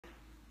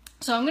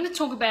So I'm going to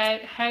talk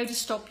about how to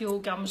stop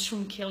your gums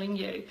from killing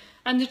you.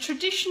 And the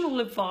traditional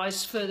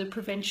advice for the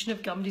prevention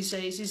of gum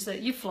disease is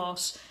that you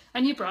floss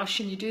and you brush,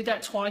 and you do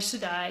that twice a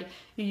day.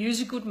 You use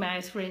a good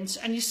mouth rinse,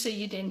 and you see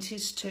your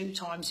dentist 2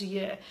 times a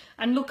year.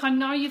 And look, I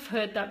know you've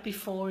heard that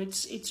before.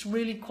 It's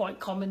really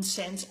quite common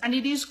sense, and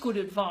it is good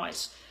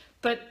advice.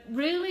 But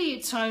really,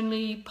 it's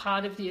only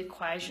part of the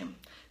equation.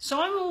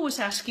 So I'm always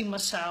asking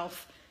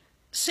myself,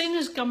 seeing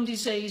as gum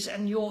disease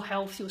and your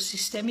health, your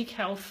systemic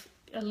health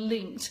are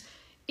linked,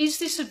 is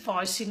this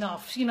advice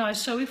enough?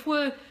 So if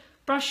we're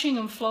brushing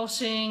and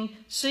flossing,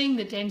 seeing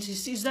the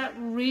dentist, is that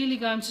really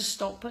going to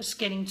stop us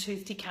getting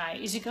tooth decay?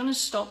 Is it going to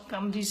stop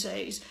gum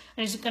disease?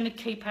 And is it going to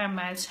keep our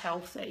mouths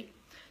healthy?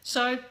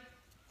 So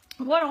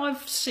what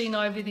I've seen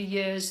over the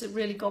years that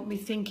really got me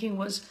thinking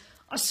was,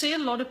 I see a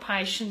lot of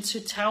patients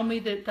who tell me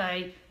that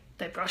they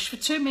brush for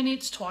 2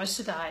 minutes twice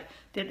a day,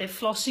 that they're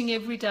flossing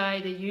every day,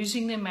 they're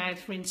using their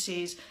mouth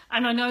rinses,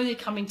 and I know they're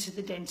coming to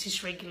the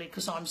dentist regularly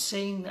because I'm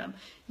seeing them,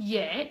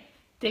 yet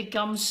their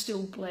gums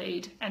still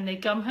bleed and their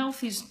gum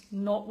health is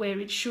not where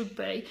it should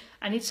be,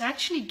 and it's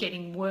actually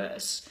getting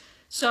worse.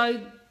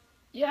 So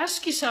you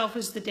ask yourself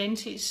as the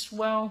dentist,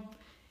 well,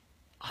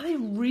 are they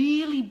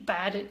really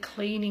bad at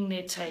cleaning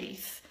their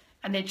teeth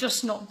and they're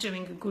just not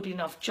doing a good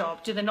enough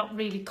job? Do they not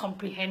really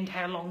comprehend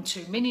how long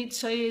 2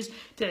 minutes is?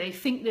 Do they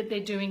think that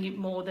they're doing it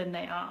more than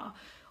they are?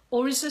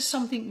 Or is there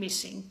something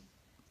missing?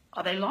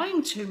 Are they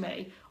lying to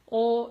me?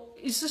 Or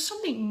is there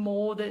something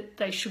more that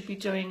they should be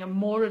doing and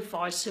more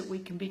advice that we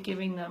can be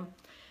giving them?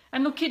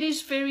 And look, it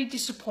is very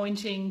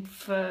disappointing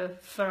for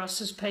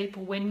us as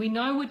people when we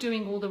know we're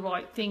doing all the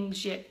right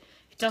things, yet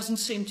it doesn't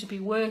seem to be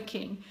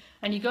working.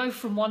 And you go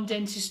from one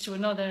dentist to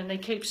another and they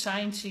keep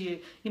saying to you,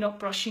 you're not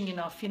brushing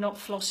enough, you're not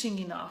flossing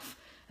enough.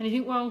 And you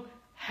think, well,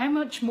 how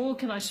much more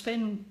can I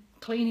spend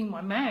cleaning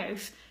my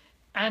mouth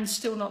and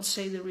still not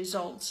see the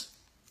results?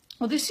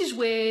 Well, this is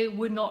where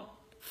we're not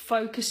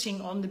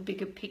focusing on the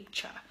bigger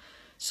picture.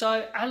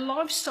 So our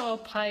lifestyle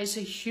plays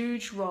a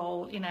huge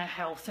role in our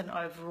health and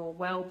overall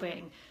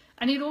well-being.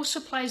 And it also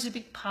plays a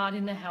big part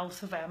in the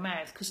health of our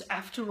mouth, because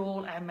after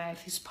all, our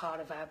mouth is part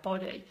of our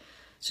body.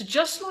 So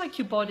just like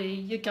your body,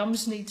 your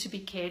gums need to be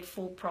cared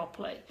for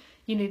properly.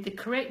 You need the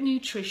correct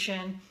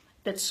nutrition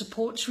that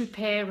supports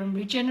repair and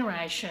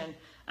regeneration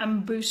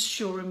and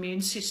boosts your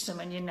immune system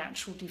and your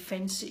natural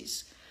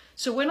defences.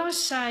 So when I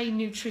say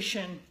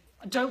nutrition,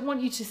 I don't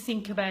want you to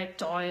think about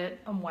diet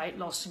and weight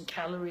loss and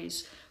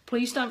calories.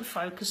 Please don't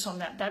focus on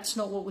that. That's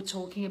not what we're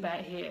talking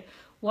about here.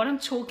 What I'm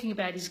talking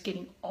about is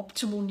getting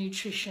optimal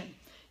nutrition,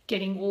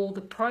 getting all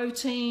the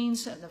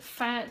proteins and the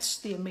fats,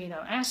 the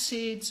amino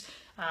acids,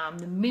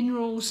 the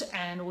minerals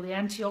and all the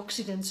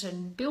antioxidants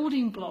and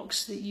building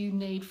blocks that you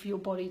need for your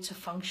body to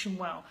function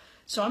well.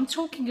 So I'm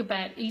talking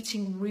about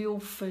eating real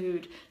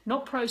food,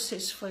 not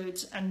processed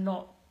foods, and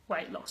not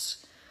weight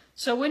loss.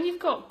 So when you've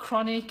got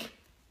chronic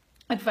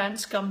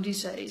advanced gum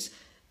disease,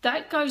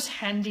 that goes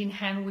hand in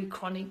hand with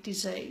chronic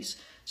disease.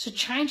 So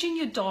changing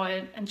your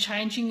diet and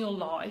changing your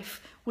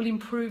life will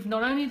improve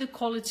not only the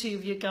quality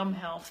of your gum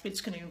health, but it's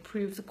going to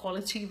improve the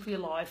quality of your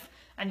life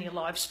and your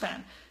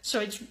lifespan.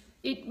 So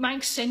it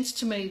makes sense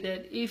to me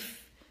that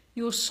if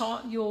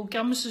your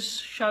gums are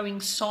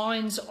showing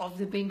signs of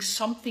there being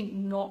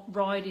something not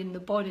right in the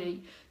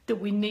body, that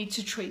we need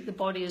to treat the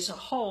body as a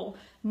whole,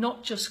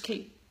 not just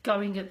keep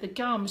going at the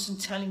gums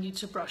and telling you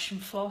to brush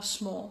and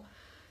floss more.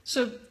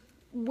 So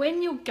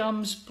when your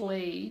gums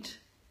bleed,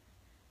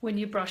 when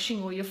you're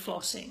brushing or you're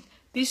flossing,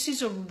 this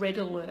is a red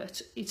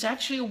alert. It's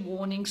actually a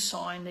warning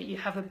sign that you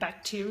have a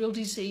bacterial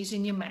disease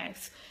in your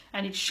mouth,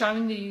 and it's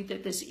showing you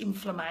that there's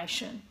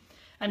inflammation.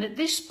 And at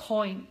this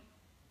point,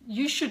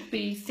 you should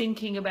be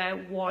thinking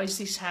about, why is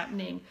this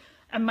happening,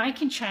 and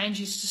making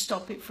changes to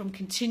stop it from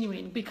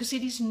continuing, because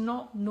it is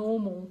not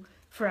normal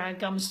for our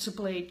gums to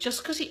bleed.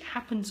 Just because it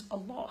happens a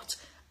lot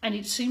and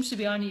it seems to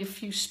be only a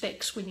few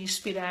specks when you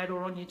spit out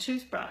or on your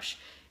toothbrush,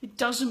 it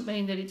doesn't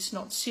mean that it's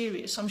not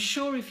serious. I'm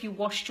sure if you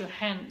washed your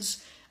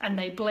hands and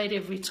they bled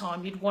every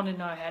time, you'd want to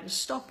know how to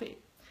stop it.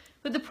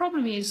 But the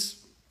problem is,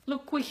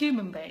 look, we're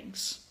human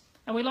beings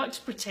and we like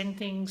to pretend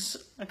things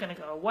are going to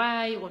go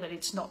away or that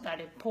it's not that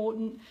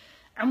important.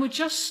 And we're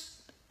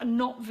just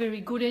not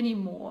very good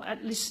anymore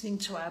at listening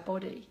to our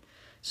body.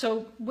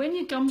 So when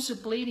your gums are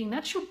bleeding,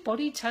 that's your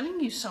body telling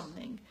you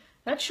something.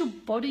 That's your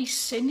body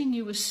sending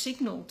you a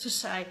signal to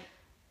say,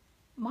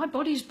 my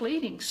body's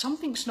bleeding,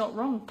 something's not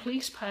wrong,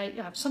 please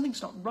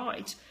something's not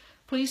right,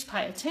 please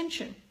pay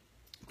attention.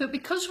 But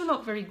because we're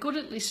not very good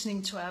at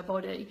listening to our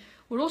body,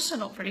 we're also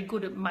not very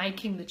good at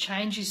making the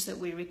changes that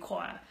we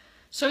require.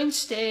 So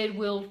instead,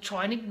 we'll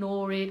try and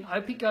ignore it,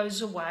 hope it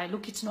goes away.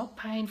 Look, it's not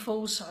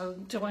painful, so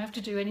do I have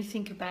to do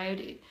anything about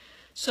it?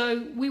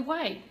 So we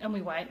wait and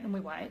we wait and we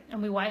wait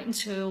and we wait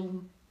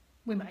until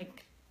we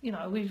make, we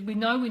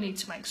know we need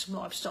to make some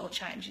lifestyle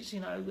changes.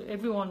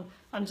 Everyone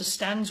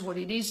understands what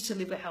it is to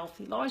live a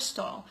healthy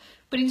lifestyle.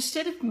 But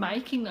instead of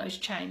making those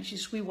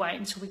changes, we wait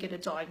until we get a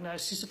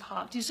diagnosis of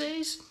heart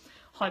disease,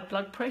 high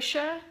blood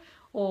pressure,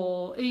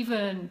 or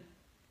even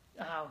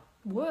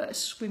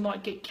worse, we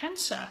might get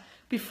cancer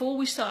before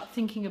we start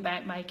thinking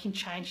about making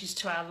changes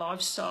to our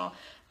lifestyle.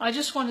 I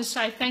just want to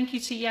say thank you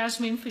to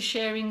Yasmin for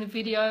sharing the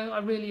video. I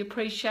really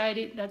appreciate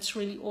it. That's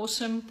really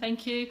awesome.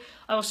 Thank you.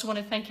 I also want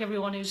to thank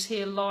everyone who's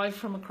here live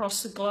from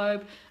across the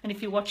globe. And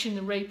if you're watching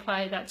the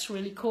replay, that's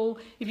really cool.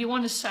 If you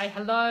want to say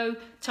hello,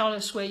 tell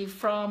us where you're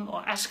from,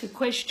 or ask a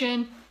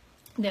question,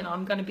 then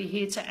I'm going to be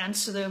here to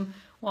answer them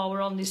while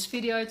we're on this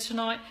video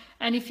tonight.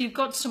 And if you've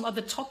got some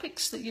other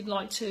topics that you'd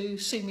like to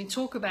see me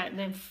talk about,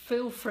 then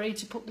feel free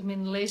to put them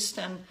in the list,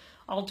 and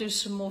I'll do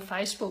some more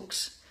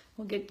Facebooks.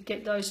 We'll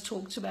get those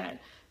talked about.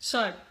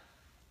 So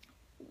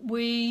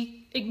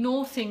we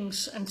ignore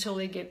things until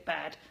they get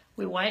bad.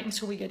 We wait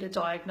until we get a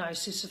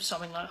diagnosis of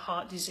something like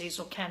heart disease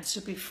or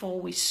cancer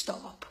before we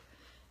stop.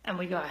 And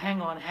we go,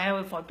 hang on, how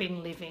have I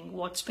been living?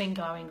 What's been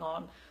going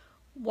on?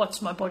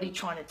 What's my body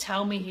trying to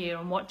tell me here,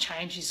 and what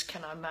changes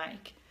can I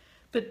make?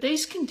 But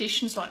these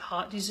conditions like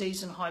heart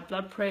disease and high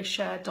blood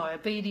pressure,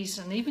 diabetes,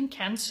 and even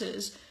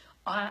cancers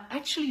are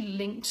actually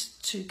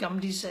linked to gum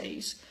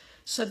disease.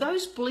 So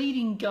those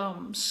bleeding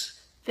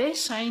gums, they're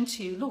saying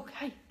to you, look,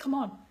 hey, come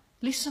on,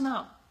 listen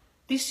up.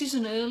 This is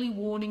an early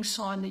warning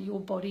sign that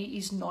your body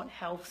is not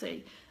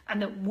healthy,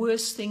 and that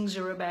worse things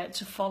are about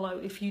to follow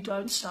if you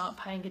don't start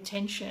paying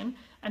attention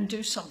and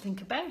do something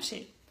about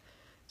it.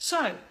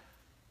 So,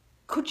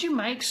 could you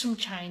make some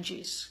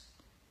changes?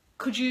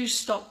 Could you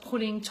stop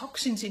putting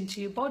toxins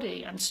into your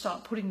body and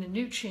start putting the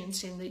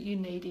nutrients in that you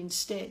need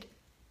instead?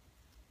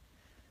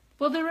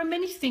 Well, there are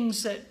many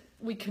things that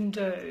we can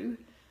do.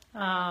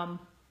 There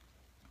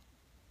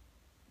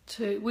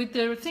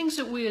are things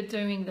that we are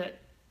doing that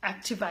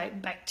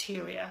activate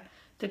bacteria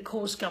that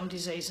cause gum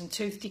disease and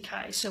tooth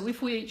decay. So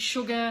if we eat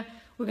sugar,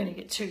 we're going to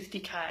get tooth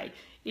decay.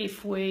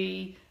 If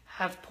we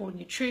have poor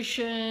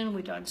nutrition,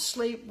 we don't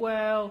sleep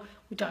well,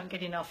 we don't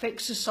get enough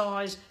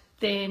exercise,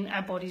 then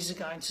our bodies are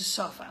going to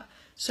suffer.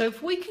 So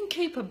if we can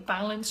keep a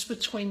balance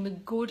between the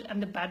good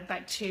and the bad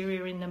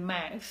bacteria in the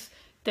mouth,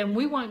 then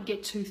we won't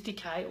get tooth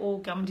decay or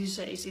gum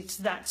disease. It's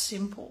that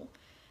simple.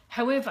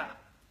 However,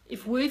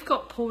 if we've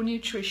got poor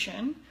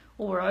nutrition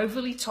or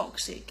overly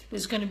toxic,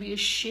 there's going to be a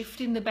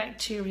shift in the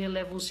bacteria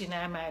levels in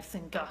our mouth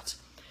and gut,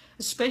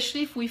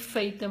 especially if we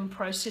feed them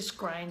processed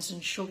grains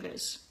and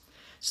sugars.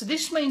 So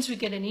this means we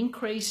get an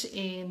increase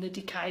in the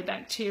decay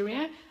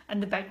bacteria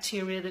and the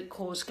bacteria that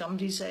cause gum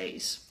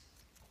disease.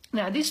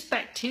 Now, this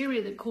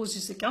bacteria that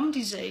causes the gum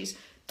disease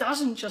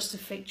doesn't just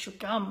affect your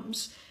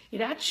gums.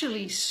 It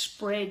actually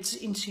spreads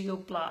into your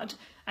blood,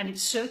 and it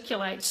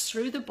circulates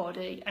through the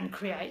body and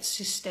creates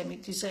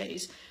systemic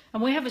disease.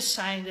 And we have a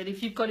saying that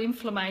if you've got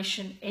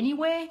inflammation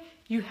anywhere,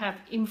 you have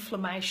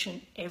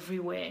inflammation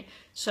everywhere.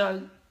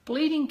 So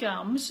bleeding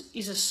gums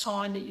is a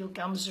sign that your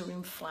gums are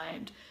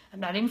inflamed,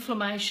 and that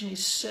inflammation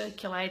is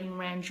circulating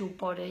around your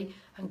body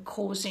and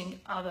causing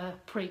other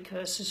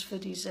precursors for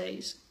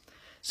disease.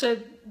 So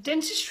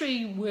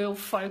dentistry will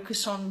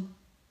focus on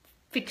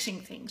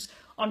fixing things,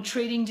 on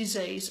treating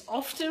disease,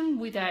 often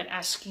without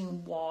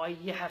asking why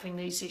you're having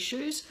these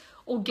issues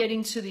or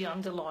getting to the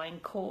underlying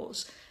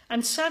cause.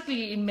 And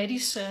sadly, in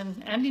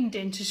medicine and in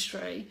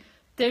dentistry,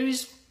 there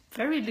is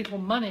very little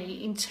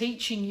money in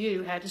teaching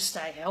you how to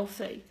stay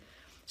healthy.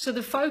 So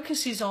the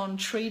focus is on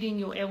treating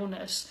your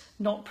illness,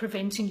 not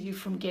preventing you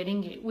from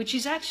getting it, which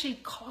is actually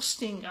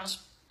costing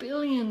us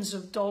billions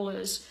of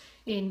dollars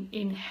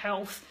in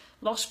health,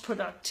 lost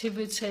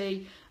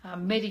productivity,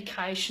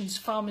 medications,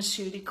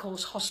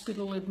 pharmaceuticals,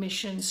 hospital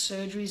admissions,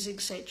 surgeries,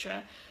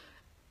 etc.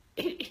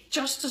 It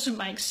just doesn't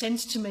make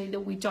sense to me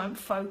that we don't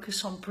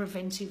focus on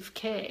preventive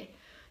care.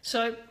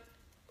 So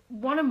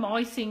one of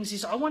my things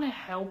is I want to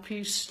help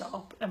you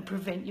stop and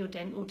prevent your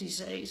dental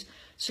disease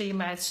so your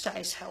mouth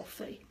stays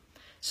healthy.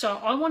 So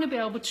I want to be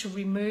able to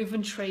remove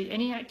and treat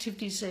any active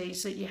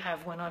disease that you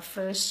have when I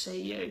first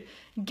see you,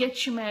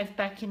 get your mouth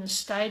back in a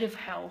state of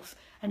health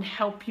and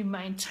help you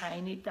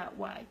maintain it that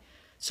way.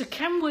 So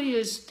can we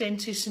as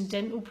dentists and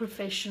dental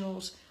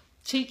professionals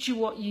teach you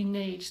what you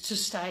need to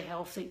stay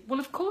healthy?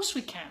 Well, of course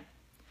we can.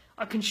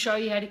 I can show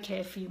you how to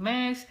care for your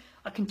mouth.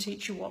 I can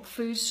teach you what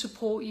foods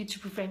support you to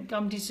prevent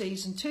gum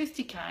disease and tooth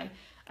decay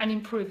and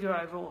improve your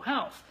overall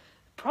health.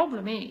 The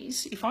problem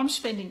is, if I'm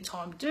spending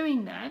time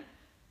doing that,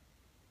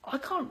 I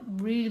can't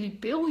really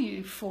bill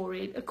you for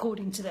it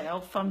according to the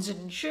health funds and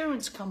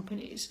insurance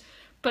companies.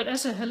 But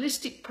as a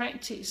holistic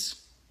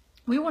practice,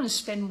 we want to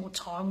spend more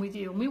time with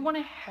you and we want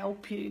to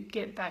help you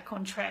get back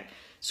on track.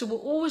 So we're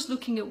always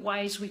looking at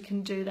ways we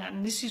can do that.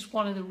 And this is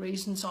one of the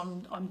reasons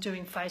I'm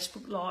doing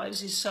Facebook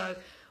Lives, is so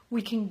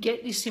we can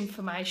get this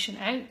information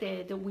out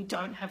there that we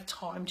don't have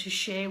time to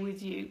share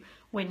with you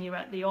when you're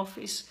at the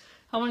office.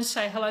 I want to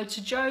say hello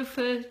to Joe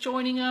for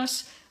joining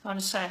us. I want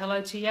to say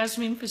hello to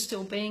Yasmin for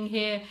still being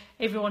here.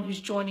 Everyone who's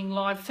joining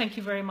live, thank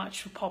you very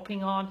much for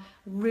popping on.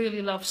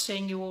 Really love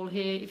seeing you all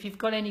here. If you've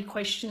got any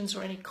questions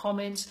or any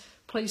comments,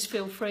 please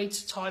feel free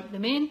to type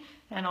them in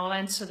and I'll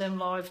answer them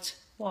live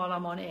while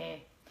I'm on air.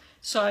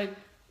 So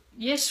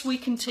yes, we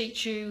can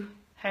teach you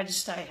how to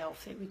stay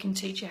healthy. We can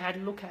teach you how to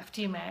look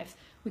after your mouth.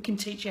 We can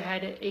teach you how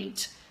to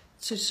eat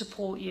to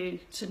support you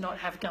to not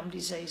have gum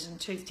disease and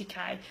tooth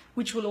decay,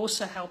 which will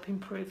also help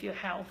improve your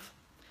health.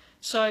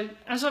 So,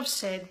 as I've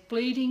said,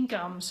 bleeding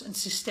gums and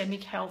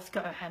systemic health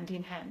go hand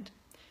in hand.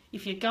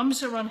 If your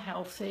gums are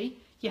unhealthy,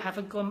 you have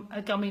a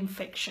gum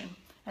infection,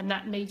 and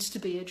that needs to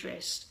be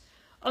addressed.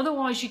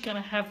 Otherwise, you're going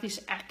to have this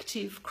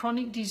active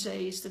chronic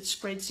disease that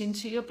spreads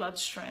into your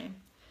bloodstream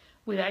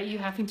without you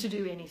having to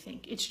do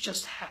anything. It's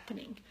just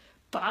happening.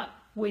 But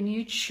when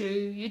you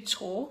chew, you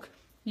talk,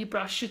 you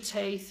brush your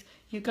teeth,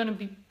 you're going to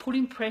be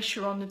putting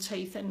pressure on the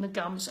teeth and the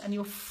gums, and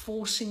you're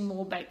forcing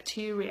more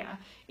bacteria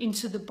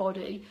into the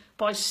body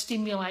by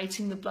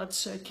stimulating the blood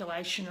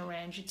circulation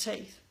around your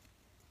teeth.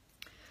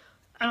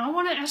 And I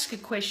want to ask a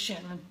question,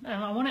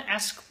 and I want to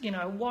ask,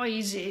 why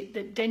is it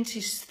that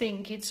dentists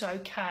think it's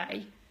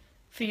okay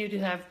for you to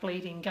have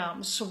bleeding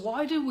gums? So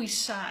why do we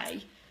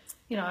say,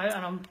 and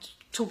I'm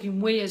talking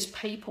we as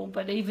people,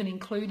 but even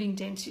including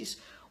dentists,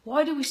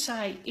 why do we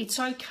say it's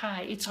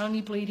okay, it's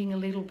only bleeding a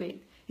little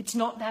bit, it's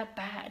not that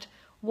bad?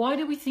 Why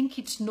do we think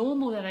it's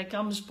normal that our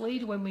gums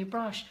bleed when we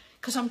brush?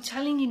 Because I'm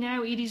telling you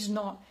now, it is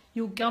not.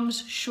 Your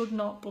gums should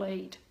not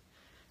bleed.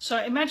 So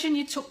imagine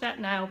you took that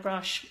nail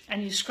brush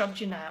and you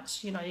scrubbed your nails.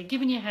 You're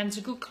giving your hands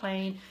a good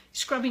clean,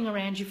 scrubbing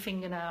around your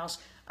fingernails,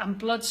 and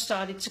blood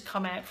started to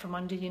come out from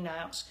under your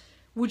nails.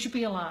 Would you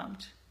be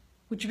alarmed?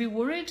 Would you be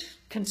worried,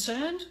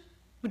 concerned?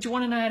 Would you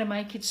want to know how to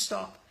make it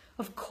stop?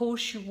 Of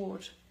course you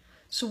would.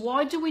 So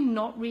why do we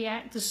not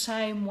react the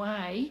same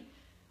way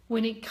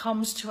when it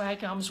comes to our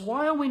gums?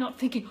 Why are we not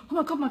thinking, oh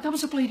my God, my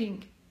gums are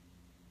bleeding?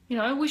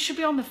 We should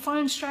be on the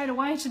phone straight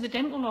away to the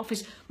dental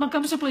office. My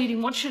gums are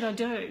bleeding, what should I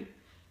do?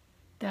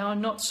 They are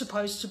not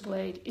supposed to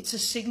bleed. It's a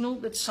signal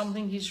that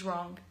something is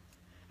wrong.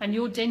 And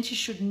your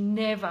dentist should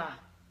never,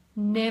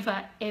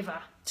 never, ever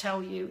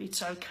tell you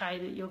it's okay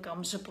that your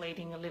gums are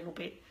bleeding a little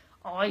bit.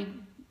 I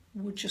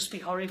would just be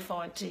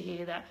horrified to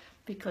hear that,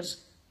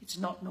 because it's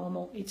not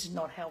normal, it's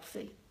not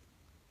healthy.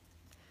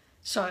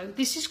 So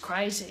this is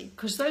crazy,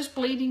 because those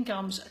bleeding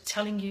gums are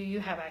telling you you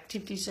have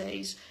active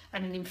disease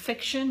and an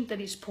infection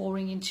that is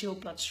pouring into your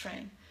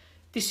bloodstream.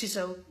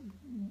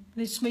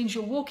 This means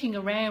you're walking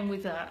around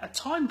with a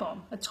time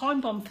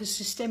bomb for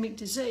systemic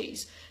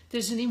disease.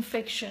 There's an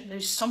infection,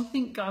 there's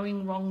something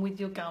going wrong with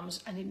your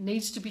gums, and it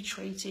needs to be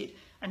treated,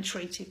 and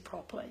treated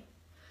properly.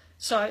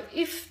 So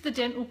if the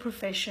dental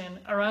profession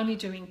are only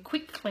doing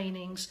quick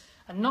cleanings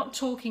and not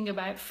talking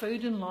about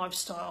food and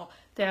lifestyle,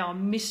 they are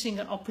missing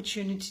an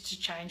opportunity to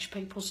change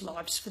people's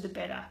lives for the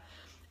better,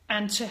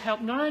 and to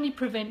help not only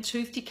prevent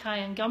tooth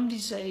decay and gum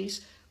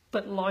disease,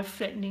 but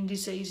life-threatening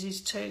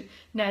diseases too.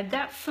 Now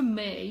that for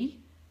me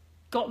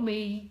got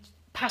me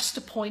past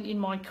a point in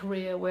my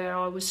career where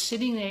I was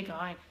sitting there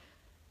going,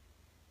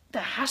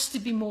 there has to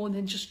be more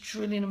than just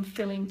drilling and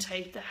filling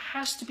teeth. There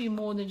has to be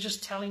more than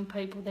just telling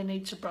people they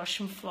need to brush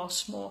and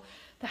floss more.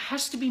 There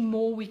has to be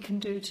more we can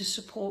do to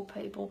support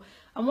people.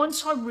 And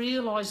once I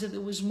realised that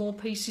there was more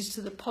pieces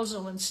to the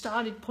puzzle and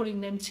started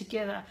putting them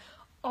together,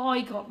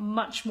 I got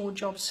much more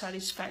job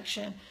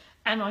satisfaction,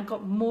 and I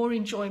got more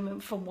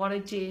enjoyment from what I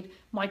did.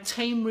 My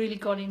team really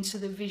got into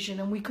the vision,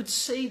 and we could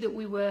see that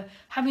we were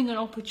having an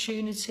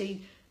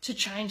opportunity to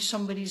change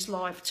somebody's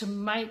life, to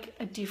make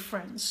a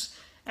difference.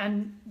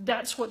 And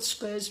that's what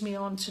spurs me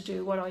on to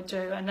do what I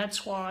do. And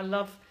that's why I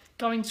love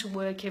going to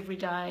work every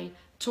day,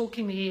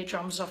 talking the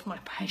eardrums off my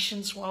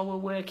patients while we're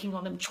working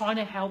on them, trying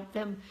to help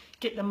them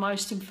get the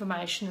most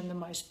information and the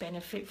most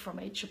benefit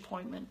from each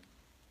appointment.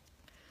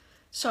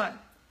 So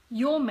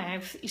your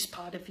mouth is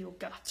part of your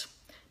gut.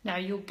 Now,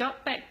 your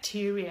gut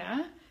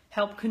bacteria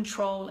help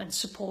control and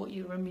support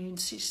your immune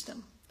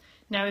system.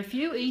 Now, if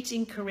you eat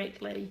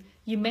incorrectly,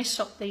 you mess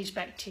up these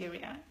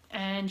bacteria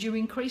and you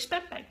increase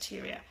bad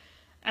bacteria.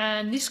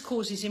 And this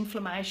causes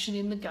inflammation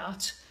in the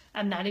gut,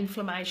 and that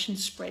inflammation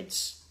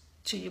spreads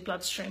to your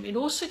bloodstream. It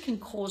also can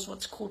cause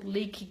what's called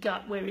leaky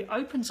gut, where it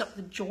opens up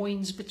the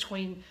joins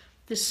between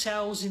the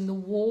cells in the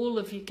wall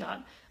of your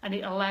gut, and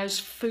it allows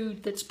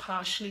food that's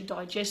partially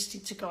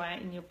digested to go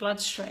out in your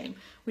bloodstream,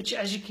 which,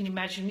 as you can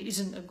imagine,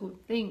 isn't a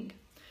good thing.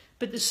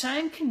 But the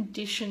same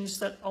conditions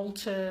that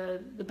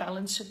alter the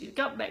balance of your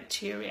gut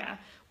bacteria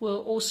will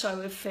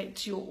also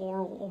affect your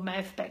oral or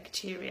mouth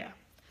bacteria.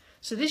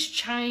 So this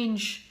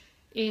change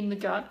in the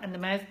gut and the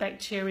mouth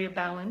bacteria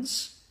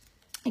balance,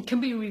 it can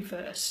be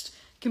reversed.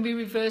 It can be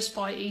reversed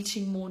by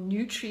eating more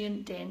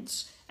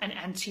nutrient-dense and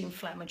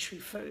anti-inflammatory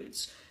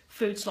foods.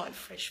 Foods like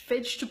fresh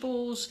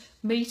vegetables,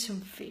 meat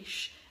and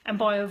fish, and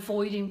by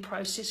avoiding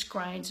processed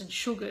grains and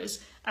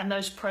sugars and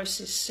those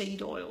processed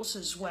seed oils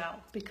as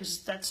well, because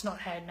that's not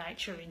how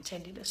nature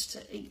intended us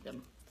to eat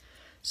them.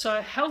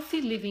 So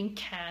healthy living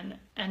can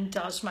and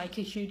does make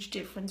a huge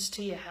difference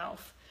to your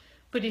health.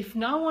 But if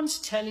no one's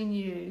telling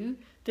you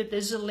that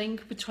there's a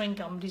link between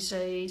gum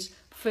disease,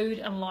 food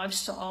and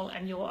lifestyle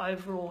and your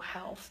overall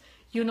health,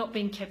 you're not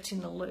being kept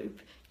in the loop.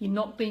 You're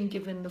not being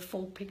given the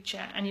full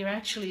picture, and you're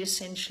actually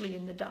essentially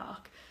in the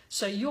dark.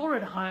 So you're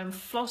at home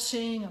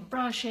flossing and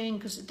brushing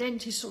because the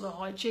dentist or the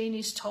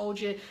hygienist told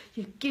you,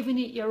 you're giving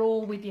it your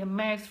all with your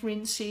mouth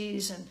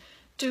rinses and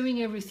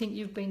doing everything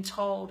you've been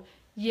told,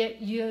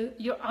 yet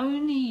you're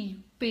only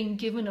being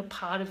given a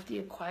part of the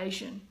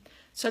equation.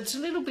 So it's a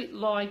little bit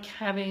like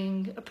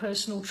having a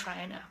personal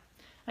trainer,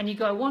 and you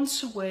go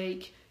once a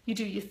week, you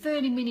do your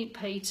 30-minute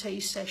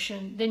PT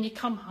session, then you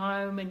come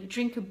home and you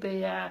drink a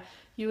beer,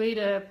 you eat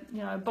a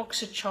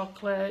box of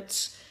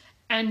chocolates,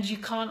 and you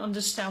can't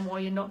understand why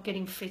you're not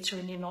getting fitter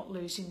and you're not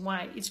losing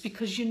weight. It's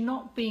because you're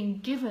not being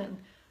given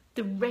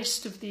the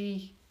rest of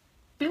the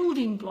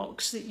building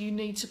blocks that you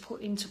need to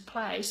put into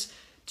place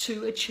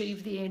to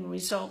achieve the end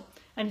result.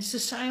 And it's the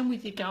same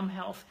with your gum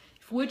health.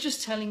 If we're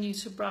just telling you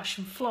to brush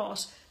and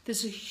floss,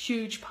 there's a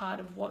huge part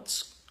of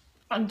what's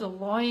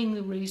underlying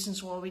the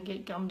reasons why we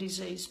get gum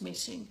disease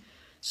missing.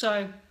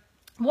 So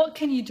what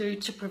can you do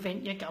to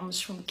prevent your gums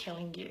from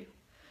killing you?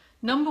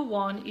 Number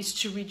one is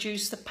to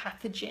reduce the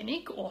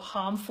pathogenic or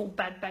harmful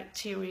bad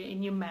bacteria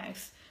in your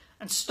mouth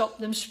and stop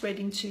them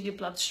spreading to your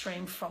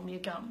bloodstream from your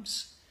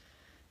gums.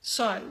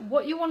 So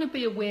what you want to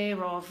be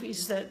aware of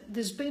is that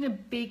there's been a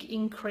big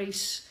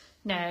increase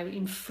now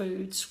in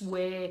foods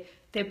where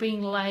they're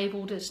being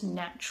labelled as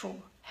natural,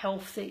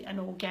 healthy and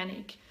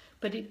organic,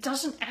 but it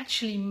doesn't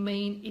actually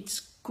mean it's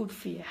good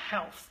for your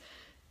health.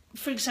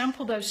 For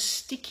example, those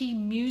sticky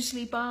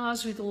muesli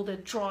bars with all the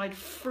dried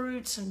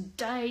fruits and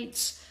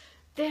dates,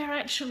 they're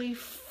actually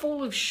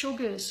full of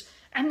sugars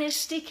and they're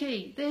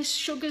sticky. There's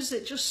sugars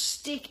that just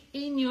stick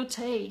in your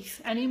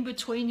teeth and in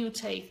between your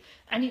teeth,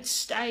 and it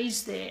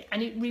stays there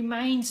and it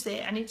remains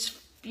there, and it's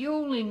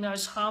fueling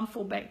those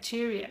harmful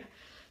bacteria.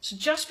 So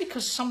just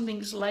because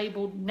something's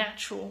labelled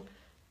natural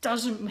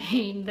doesn't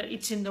mean that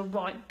it's in the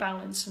right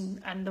balance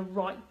and the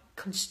right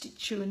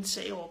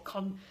constituency or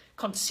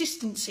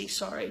consistency,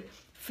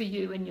 for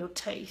you and your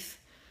teeth.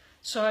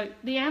 So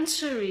the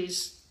answer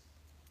is,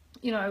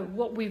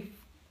 what we've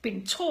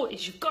been taught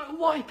is you've got to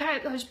wipe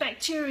out those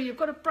bacteria, you've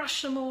got to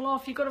brush them all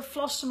off, you've got to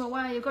floss them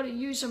away, you've got to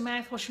use a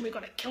mouthwash, and we've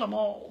got to kill them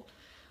all.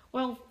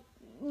 Well,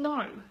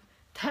 no,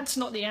 that's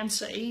not the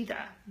answer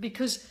either,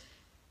 because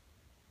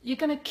you're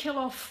going to kill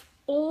off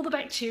all the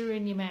bacteria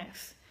in your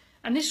mouth.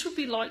 And this would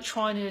be like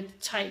trying to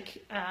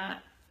take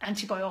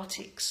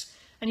antibiotics.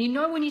 And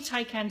when you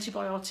take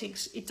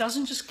antibiotics, it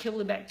doesn't just kill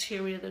the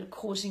bacteria that are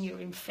causing your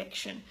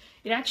infection.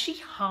 It actually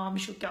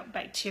harms your gut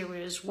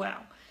bacteria as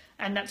well.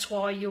 And that's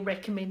why you're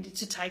recommended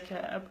to take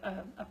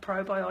a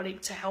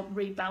probiotic to help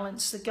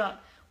rebalance the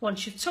gut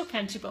once you've took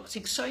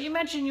antibiotics. So you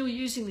imagine you're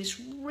using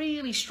this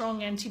really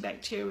strong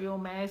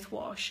antibacterial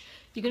mouthwash.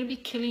 You're going to be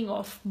killing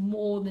off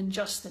more than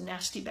just the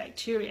nasty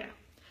bacteria.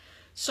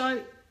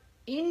 So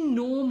in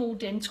normal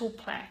dental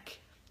plaque,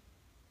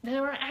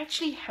 there are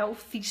actually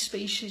healthy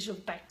species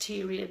of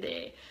bacteria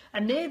there,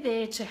 and they're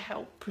there to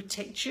help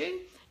protect you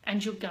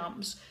and your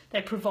gums.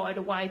 They provide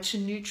a way to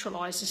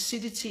neutralise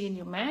acidity in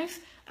your mouth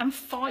and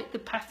fight the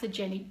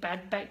pathogenic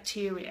bad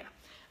bacteria.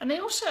 And they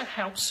also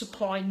help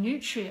supply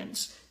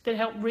nutrients that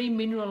help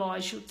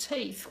remineralise your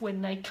teeth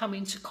when they come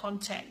into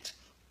contact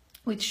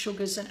with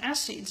sugars and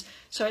acids.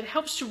 So it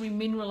helps to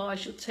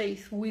remineralise your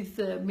teeth with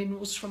the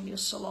minerals from your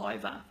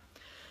saliva.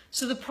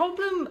 So the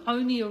problem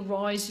only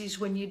arises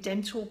when your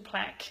dental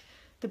plaque,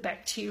 the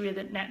bacteria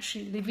that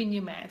naturally live in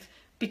your mouth,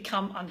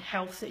 become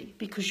unhealthy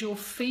because you're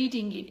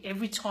feeding it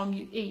every time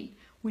you eat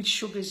with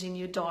sugars in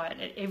your diet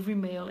at every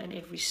meal and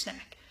every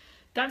snack.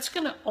 That's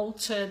going to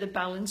alter the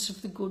balance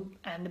of the good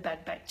and the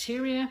bad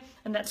bacteria,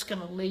 and that's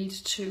going to lead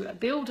to a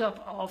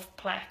build-up of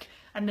plaque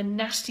and the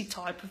nasty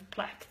type of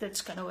plaque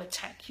that's going to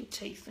attack your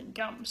teeth and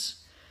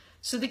gums.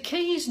 So the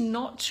key is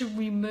not to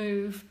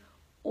remove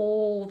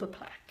all the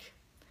plaque,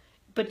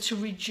 but to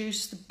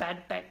reduce the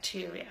bad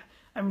bacteria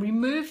and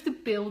remove the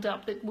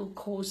build-up that will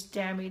cause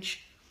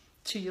damage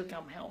to your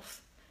gum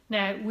health.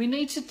 Now, we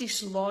need to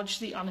dislodge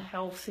the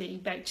unhealthy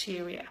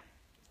bacteria,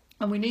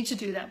 and we need to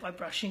do that by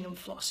brushing and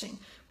flossing.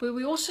 But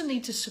we also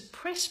need to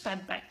suppress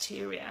bad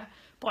bacteria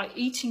by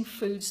eating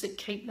foods that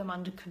keep them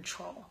under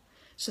control.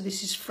 So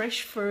this is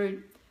fresh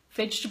fruit,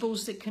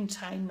 vegetables that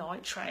contain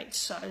nitrates,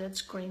 so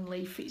that's green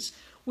leafies.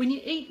 When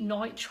you eat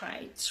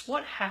nitrates,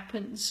 what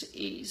happens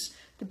is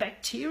the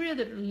bacteria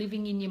that are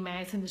living in your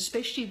mouth, and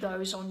especially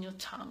those on your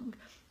tongue,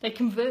 they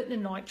convert the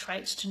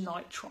nitrates to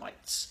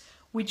nitrites,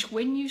 which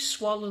when you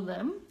swallow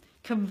them,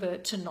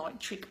 convert to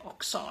nitric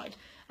oxide.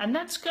 And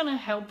that's going to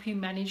help you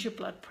manage your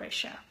blood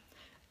pressure.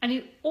 And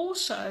it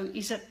also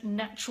is a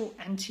natural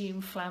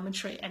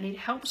anti-inflammatory, and it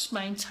helps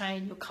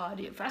maintain your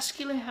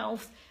cardiovascular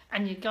health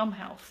and your gum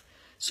health.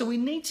 So we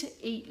need to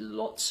eat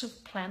lots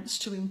of plants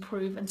to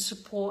improve and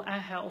support our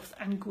health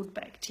and good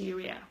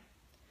bacteria.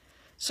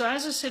 So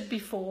as I said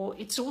before,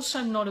 it's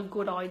also not a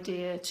good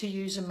idea to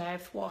use a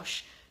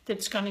mouthwash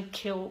that's going to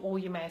kill all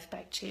your mouth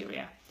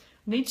bacteria.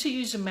 You need to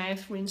use a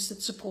mouth rinse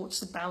that supports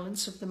the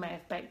balance of the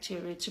mouth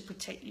bacteria to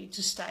protect you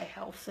to stay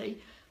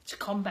healthy, to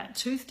combat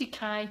tooth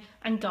decay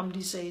and gum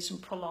disease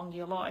and prolong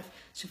your life.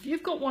 So if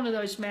you've got one of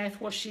those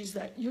mouthwashes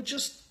that you're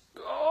just,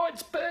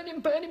 it's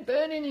burning,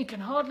 you can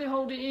hardly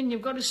hold it in,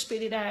 you've got to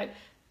spit it out,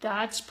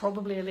 that's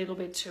probably a little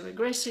bit too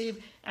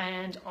aggressive,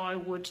 and I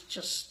would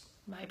just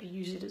maybe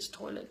use it as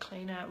toilet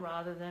cleaner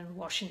rather than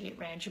washing it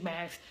around your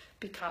mouth,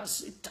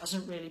 because it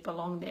doesn't really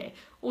belong there.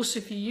 Also,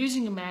 if you're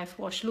using a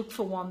mouthwash, look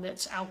for one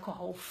that's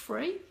alcohol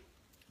free,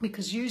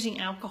 because using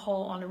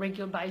alcohol on a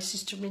regular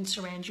basis to rinse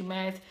around your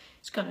mouth,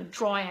 it's going to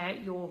dry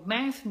out your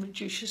mouth and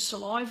reduce your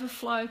saliva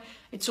flow.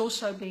 It's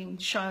also been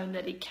shown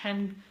that it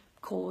can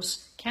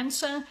cause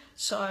cancer,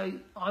 so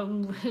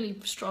I'm really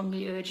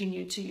strongly urging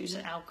you to use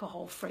an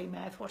alcohol-free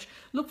mouthwash.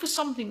 Look for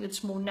something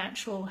that's more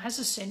natural, has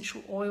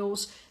essential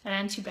oils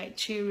and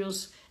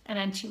antibacterials and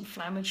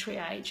anti-inflammatory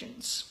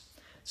agents.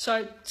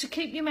 So to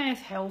keep your mouth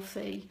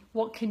healthy,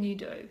 what can you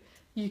do?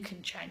 You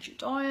can change your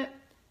diet,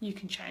 you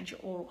can change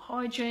your oral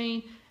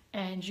hygiene,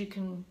 and you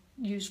can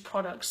use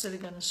products that are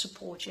going to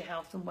support your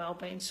health and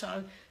well-being.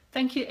 So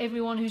thank you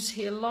everyone who's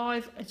here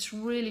live. It's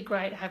really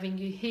great having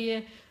you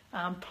here.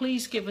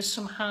 Please give us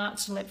some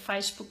hearts and let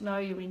Facebook know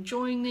you're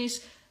enjoying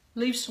this.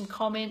 Leave some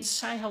comments,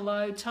 say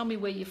hello, tell me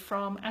where you're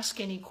from,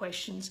 ask any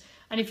questions.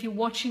 And if you're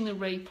watching the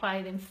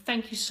replay, then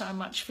thank you so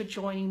much for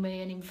joining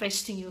me and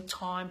investing your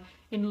time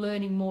in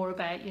learning more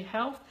about your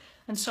health.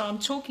 And so I'm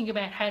talking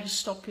about how to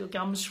stop your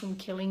gums from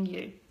killing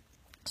you.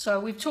 So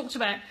we've talked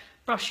about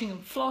brushing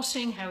and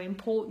flossing, how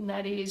important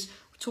that is.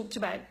 We talked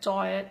about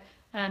diet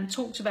and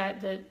talked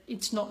about that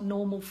it's not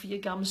normal for your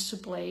gums to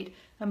bleed.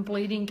 And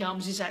bleeding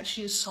gums is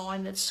actually a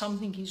sign that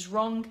something is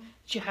wrong,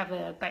 that you have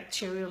a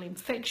bacterial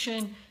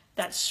infection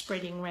that's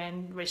spreading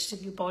around the rest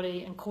of your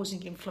body and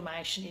causing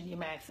inflammation in your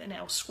mouth and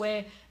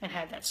elsewhere, and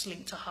how that's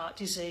linked to heart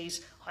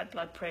disease, high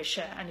blood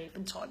pressure, and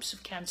even types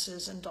of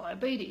cancers and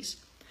diabetes.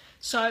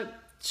 So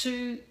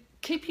to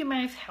keep your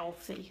mouth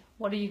healthy,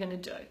 what are you going to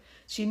do?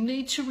 So you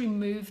need to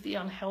remove the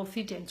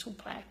unhealthy dental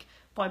plaque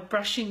by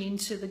brushing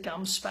into the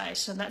gum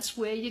space, and that's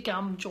where your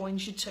gum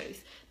joins your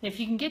tooth. Now, if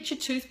you can get your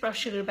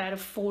toothbrush at about a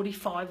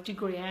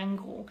 45-degree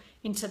angle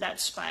into that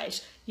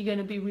space, you're going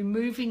to be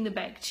removing the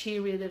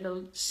bacteria that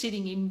are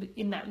sitting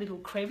in that little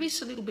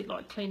crevice, a little bit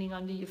like cleaning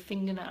under your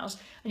fingernails,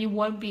 and you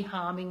won't be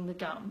harming the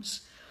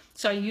gums.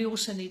 So you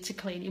also need to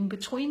clean in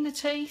between the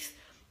teeth,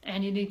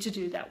 and you need to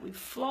do that with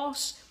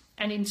floss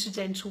and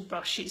incidental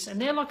brushes.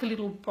 And they're like a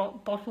little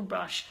bottle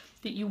brush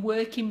that you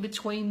work in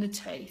between the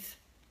teeth.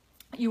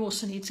 You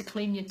also need to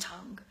clean your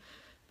tongue.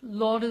 A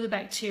lot of the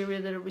bacteria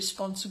that are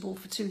responsible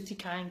for tooth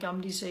decay and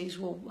gum disease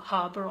will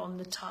harbour on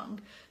the tongue.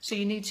 So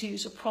you need to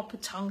use a proper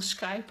tongue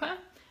scraper. And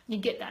you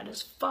get that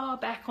as far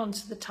back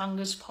onto the tongue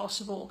as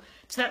possible,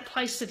 to that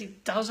place that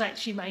it does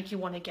actually make you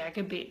want to gag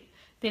a bit.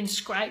 Then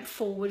scrape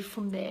forward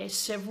from there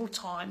several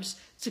times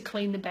to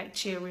clean the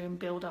bacteria and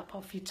build up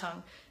off your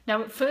tongue.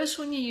 Now, at first,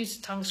 when you use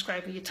a tongue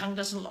scraper, your tongue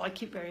doesn't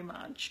like it very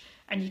much,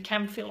 and you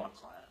can feel like,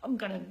 I'm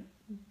going to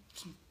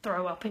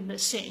throw up in the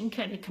sink,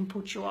 and it can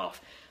put you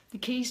off. The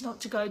key is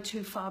not to go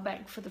too far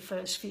back for the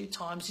first few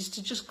times, is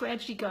to just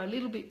gradually go a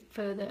little bit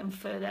further and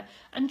further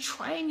and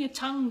train your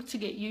tongue to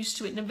get used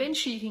to it. And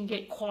eventually you can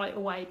get quite a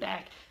way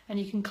back and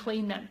you can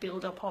clean that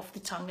build up off the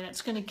tongue, and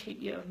it's going to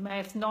keep your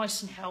mouth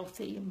nice and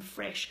healthy and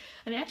fresh.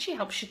 And it actually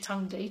helps your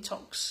tongue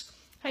detox.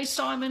 Hey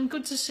Simon,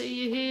 good to see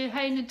you here.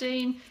 Hey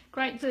Nadine,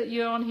 great that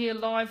you're on here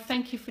live.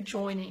 Thank you for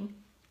joining.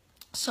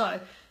 So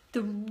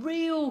the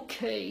real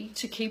key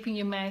to keeping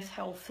your mouth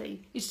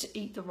healthy is to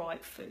eat the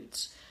right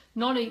foods,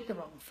 not eat the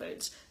wrong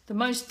foods. The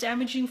most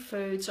damaging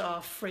foods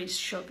are freeze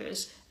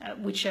sugars,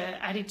 which are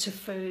added to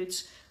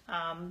foods,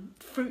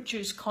 fruit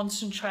juice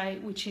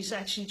concentrate, which is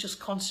actually just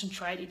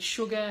concentrated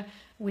sugar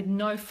with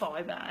no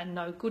fibre and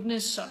no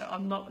goodness. So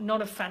I'm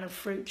not a fan of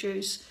fruit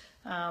juice.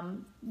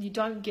 You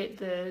don't get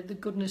the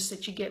goodness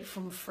that you get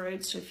from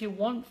fruit. So if you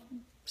want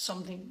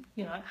something,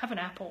 have an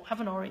apple,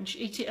 have an orange,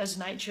 eat it as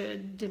nature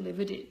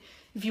delivered it.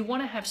 If you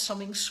want to have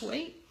something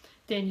sweet,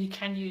 then you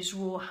can use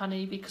raw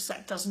honey, because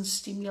that doesn't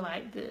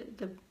stimulate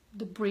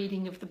the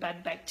breeding of the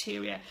bad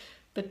bacteria.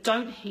 But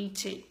don't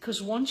heat it,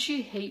 because once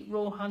you heat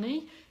raw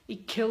honey,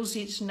 it kills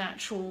its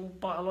natural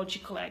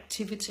biological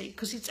activity,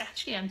 because it's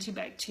actually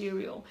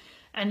antibacterial.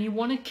 And you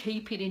want to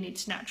keep it in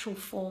its natural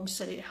form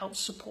so that it helps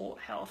support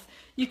health.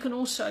 You can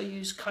also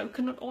use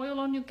coconut oil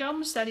on your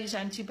gums. That is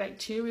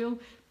antibacterial,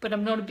 but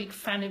I'm not a big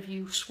fan of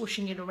you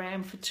swooshing it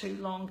around for too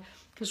long,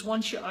 because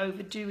once you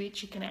overdo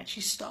it, you can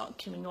actually start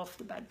killing off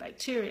the bad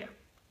bacteria.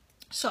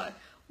 So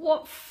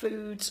what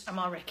foods am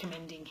I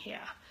recommending here?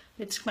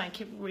 Let's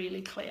make it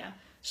really clear.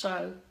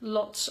 So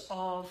lots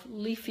of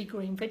leafy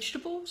green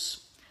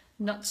vegetables,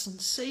 nuts and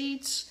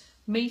seeds,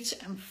 meat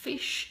and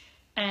fish,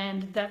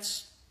 and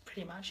that's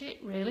pretty much it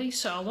really.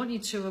 So I want you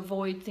to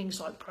avoid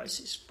things like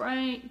processed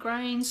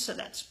grains, so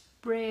that's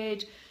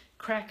bread,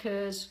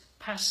 crackers,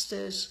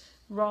 pastas,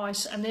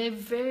 rice, and they're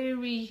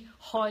very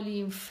highly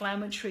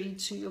inflammatory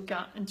to your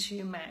gut and to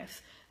your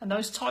mouth. And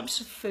those types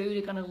of food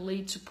are going to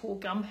lead to poor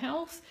gum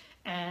health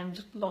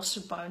and loss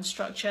of bone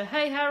structure.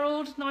 Hey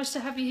Harold, nice to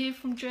have you here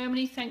from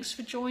Germany. Thanks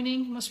for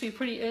joining. It must be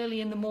pretty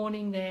early in the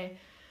morning there.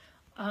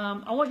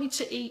 I want you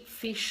to eat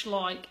fish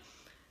like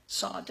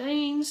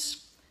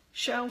sardines,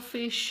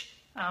 shellfish,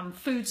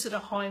 foods that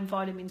are high in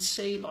vitamin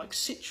C like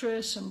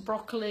citrus and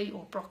broccoli,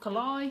 or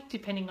broccoli,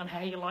 depending on how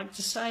you like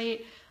to say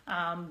it.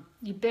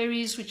 Your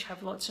berries, which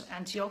have lots of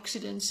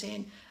antioxidants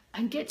in,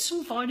 and get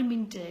some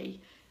vitamin D.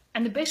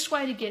 And the best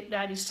way to get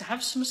that is to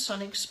have some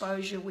sun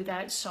exposure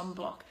without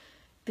sunblock.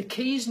 The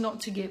key is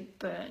not to get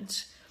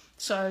burnt.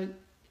 So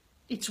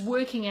it's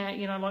working out,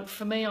 you know, like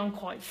for me, I'm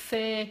quite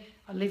fair.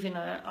 I live in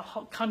a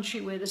hot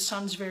country where the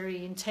sun's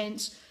very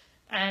intense.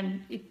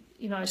 And,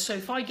 you know, so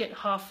if I get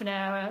half an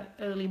hour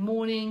early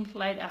morning,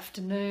 late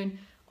afternoon,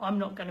 I'm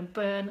not going to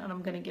burn and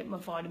I'm going to get my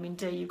vitamin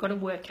D. You've got to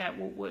work out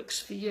what works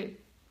for you.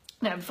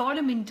 Now,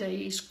 vitamin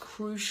D is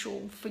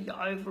crucial for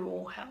your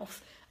overall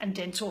health and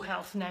dental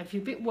health. Now, if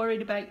you're a bit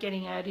worried about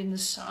getting out in the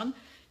sun,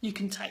 you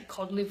can take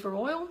cod liver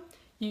oil.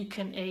 You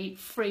can eat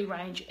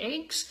free-range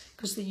eggs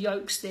because the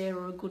yolks there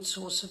are a good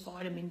source of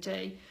vitamin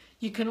D.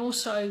 You're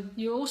also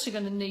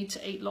going to need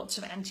to eat lots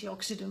of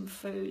antioxidant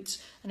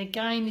foods. And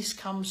again, this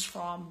comes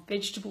from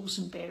vegetables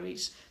and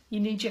berries. You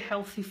need your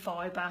healthy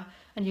fibre,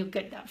 and you'll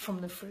get that from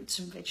the fruits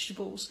and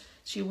vegetables.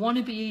 So you want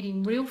to be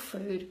eating real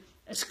food,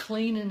 as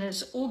clean and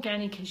as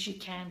organic as you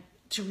can,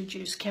 to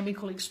reduce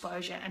chemical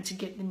exposure and to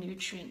get the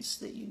nutrients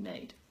that you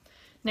need.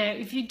 Now,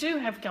 if you do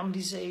have gum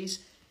disease,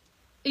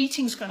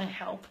 eating's going to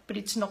help, but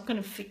it's not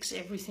going to fix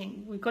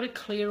everything. We've got to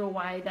clear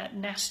away that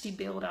nasty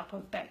build-up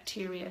of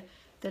bacteria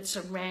that's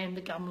around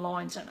the gum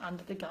lines and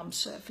under the gum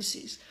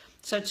surfaces.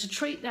 So to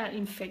treat that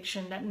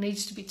infection, that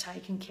needs to be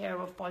taken care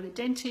of by the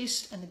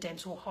dentist and the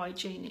dental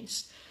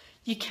hygienist.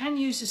 You can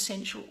use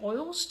essential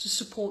oils to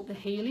support the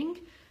healing,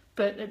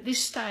 but at this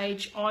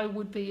stage, I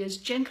would be as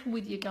gentle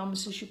with your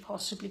gums as you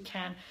possibly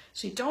can.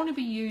 So you don't want to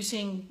be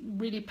using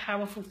really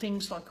powerful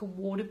things like a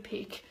water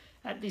pick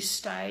at this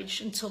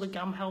stage until the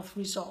gum health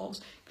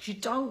resolves, because you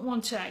don't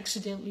want to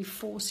accidentally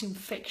force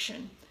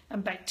infection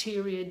and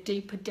bacteria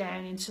deeper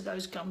down into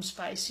those gum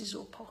spaces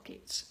or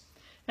pockets.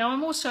 Now,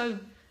 I'm also a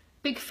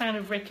big fan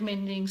of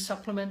recommending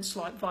supplements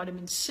like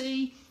vitamin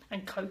C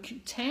and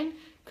CoQ10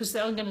 because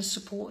they're going to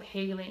support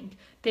healing.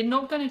 They're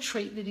not going to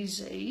treat the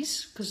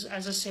disease because,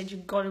 as I said,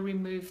 you've got to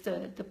remove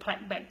the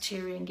plaque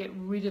bacteria and get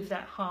rid of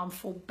that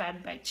harmful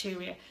bad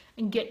bacteria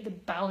and get the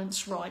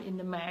balance right in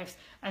the mouth.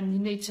 And you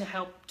need to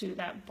help do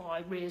that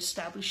by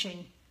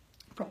re-establishing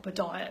proper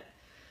diet.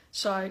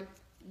 So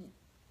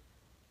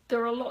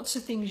there are lots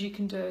of things you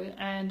can do,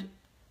 and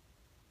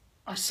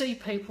I see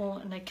people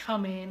and they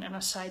come in and I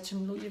say to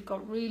them, look, you've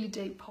got really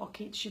deep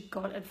pockets, you've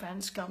got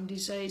advanced gum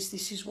disease,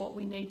 this is what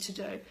we need to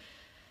do.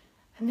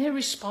 And their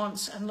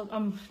response, and look,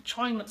 I'm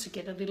trying not to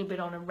get a little bit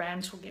on a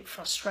rant or get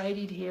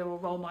frustrated here or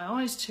roll my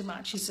eyes too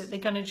much, is that they're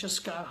going to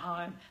just go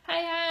home.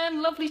 Hey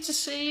Anne, lovely to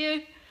see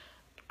you.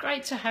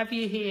 Great to have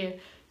you here.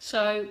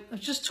 So I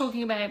was just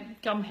talking about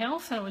gum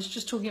health, and I was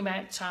just talking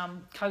about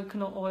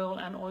coconut oil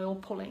and oil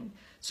pulling.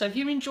 So if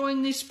you're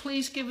enjoying this,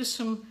 please give us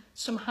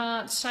some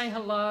hearts, say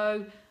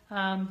hello,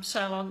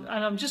 say along.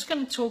 And I'm just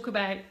going to talk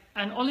about,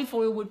 and olive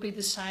oil would be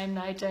the same,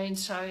 Nadine,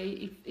 so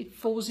it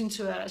falls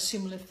into a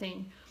similar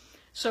thing.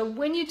 So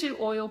when you do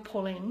oil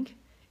pulling,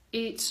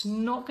 it's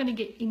not going to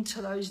get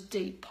into those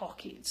deep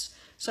pockets.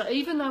 So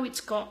even though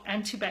it's got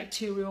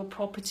antibacterial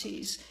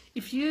properties,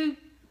 if you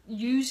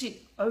use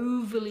it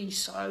overly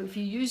so, if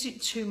you use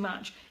it too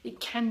much, it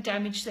can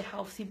damage the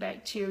healthy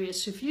bacteria.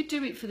 So if you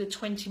do it for the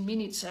 20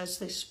 minutes as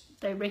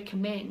they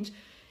recommend,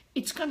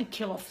 it's going to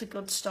kill off the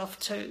good stuff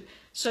too.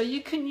 So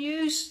you can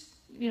use,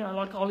 you know,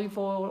 like olive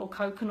oil or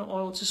coconut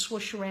oil to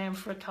swoosh around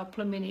for a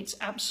couple of minutes,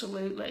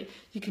 absolutely.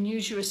 You can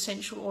use your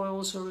essential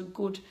oils or a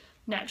good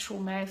natural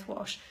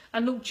mouthwash.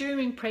 And look,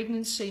 during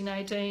pregnancy,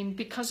 Nadine,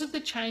 because of the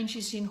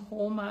changes in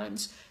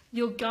hormones,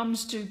 your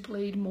gums do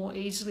bleed more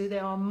easily. They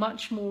are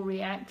much more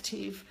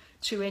reactive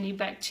to any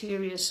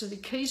bacteria. So the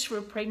keys for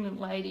a pregnant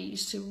lady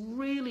is to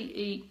really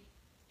eat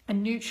a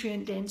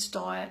nutrient-dense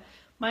diet.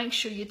 Make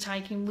sure you're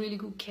taking really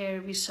good care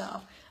of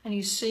yourself and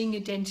you're seeing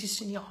your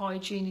dentist and your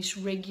hygienist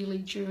regularly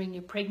during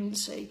your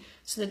pregnancy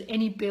so that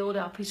any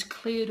build-up is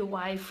cleared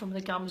away from the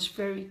gums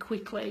very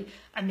quickly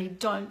and they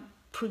don't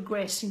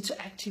progress into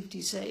active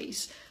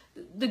disease.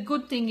 The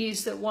good thing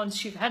is that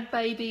once you've had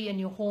baby and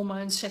your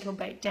hormones settle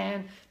back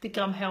down, the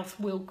gum health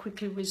will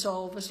quickly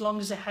resolve as long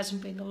as there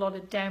hasn't been a lot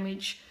of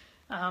damage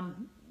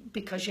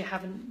because you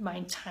haven't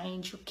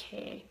maintained your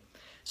care.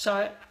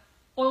 So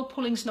oil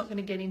pulling's not going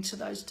to get into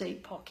those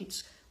deep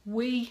pockets.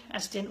 We,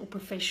 as dental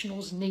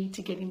professionals, need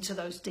to get into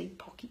those deep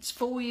pockets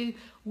for you.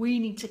 We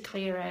need to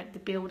clear out the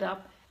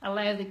build-up,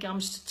 allow the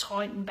gums to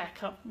tighten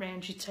back up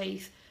around your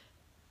teeth,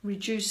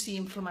 reduce the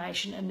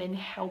inflammation, and then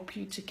help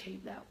you to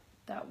keep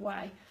that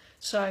way.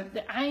 So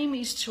the aim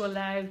is to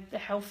allow the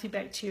healthy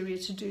bacteria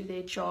to do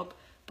their job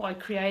by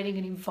creating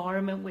an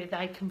environment where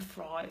they can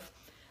thrive.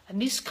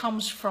 And this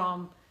comes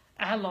from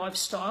our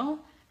lifestyle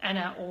and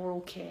our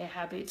oral care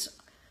habits.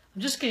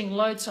 I'm just getting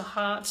loads of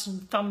hearts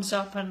and thumbs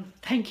up, and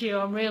thank you,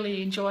 I'm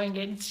really enjoying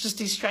it. It's just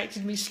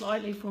distracted me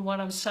slightly from what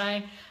I'm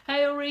saying.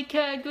 Hey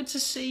Ulrika, good to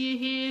see you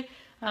here.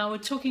 We're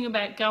talking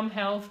about gum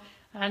health,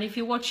 and if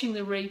you're watching the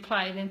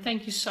replay, then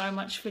thank you so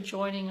much for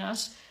joining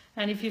us.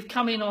 And if you've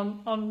come in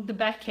on the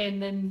back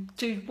end, then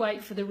do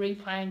wait for the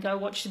replay and go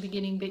watch the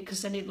beginning bit,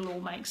 because then it'll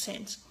all make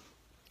sense.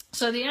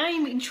 So the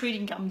aim in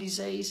treating gum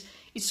disease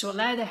is to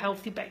allow the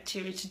healthy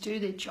bacteria to do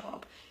their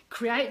job,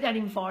 create that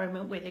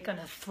environment where they're going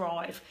to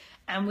thrive.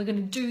 And we're going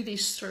to do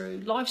this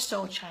through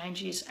lifestyle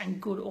changes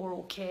and good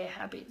oral care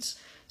habits.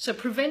 So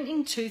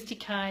preventing tooth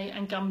decay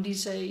and gum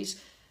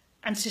disease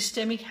and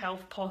systemic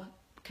health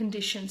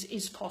conditions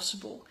is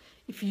possible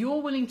if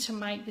you're willing to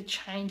make the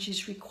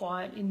changes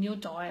required in your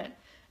diet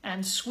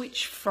and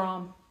switch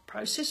from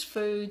processed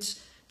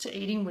foods to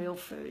eating real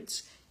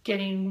foods,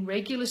 getting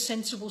regular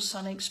sensible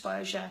sun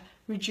exposure,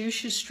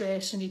 reduce your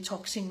stress and your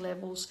toxin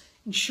levels,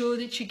 ensure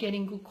that you're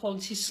getting good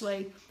quality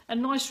sleep, a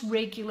nice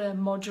regular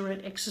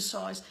moderate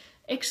exercise.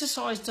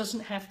 Exercise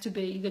doesn't have to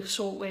be the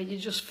sort where you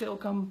just feel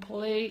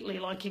completely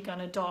like you're going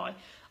to die.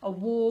 A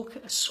walk,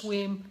 a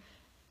swim,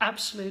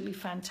 absolutely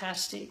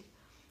fantastic.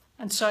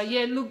 And so,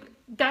 yeah, look,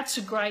 that's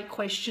a great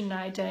question,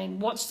 Nadine.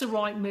 What's the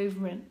right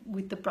movement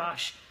with the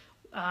brush?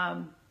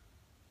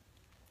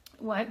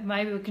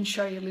 Maybe we can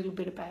show you a little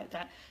bit about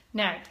that.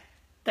 Now,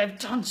 they've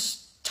done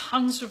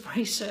tons of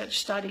research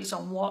studies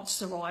on what's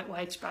the right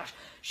way to brush.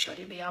 Should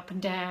it be up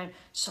and down,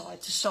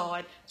 side to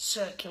side,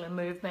 circular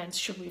movements?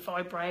 Should we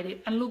vibrate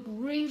it? And look,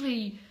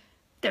 really,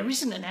 there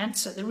isn't an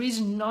answer. There is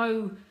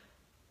no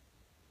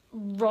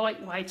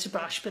right way to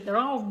brush, but there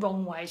are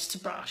wrong ways to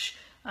brush.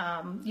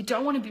 You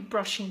don't want to be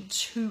brushing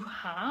too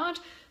hard.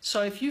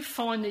 So if you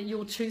find that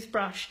your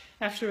toothbrush,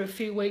 after a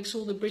few weeks,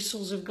 all the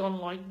bristles have gone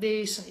like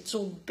this and it's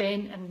all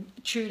bent and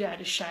chewed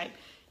out of shape,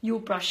 you're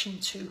brushing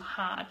too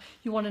hard.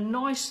 You want a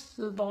nice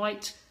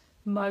light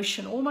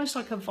motion, almost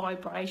like a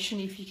vibration,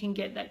 if you can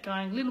get that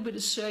going. A little bit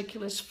of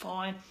circular is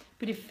fine.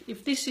 But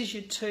if this is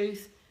your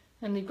tooth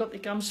and you've got the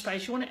gum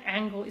space, you want to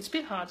angle, it's a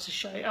bit hard to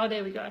show you. Oh,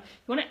 there we go. You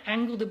want to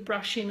angle the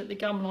brush in at the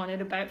gum line at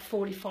about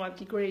 45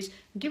 degrees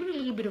and give it a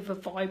little bit of a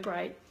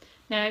vibrate.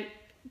 Now,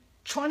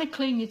 trying to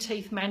clean your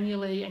teeth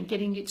manually and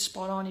getting it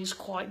spot on is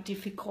quite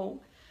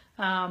difficult.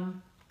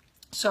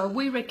 So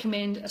we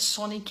recommend a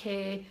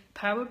Sonicare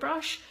power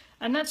brush,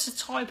 and that's a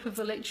type of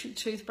electric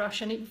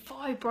toothbrush, and it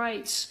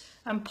vibrates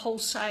and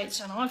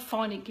pulsates, and I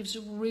find it gives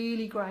a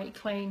really great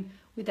clean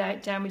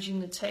without damaging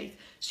the teeth.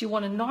 So you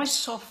want a nice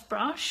soft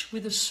brush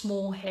with a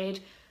small head,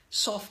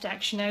 soft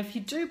action. Now, if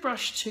you do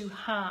brush too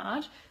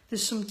hard,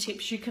 there's some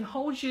tips. You can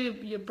hold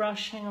your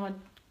brush, hang on,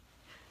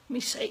 let me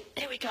see,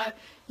 there we go.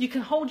 You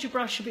can hold your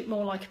brush a bit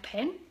more like a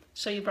pen.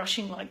 So you're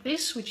brushing like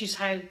this, which is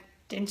how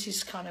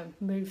dentists kind of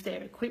move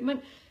their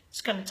equipment.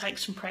 It's going to take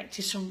some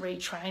practice and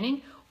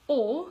retraining.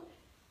 Or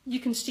you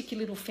can stick your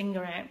little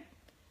finger out.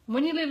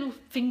 When your little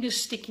finger's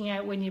sticking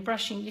out when you're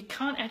brushing, you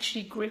can't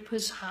actually grip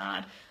as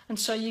hard. And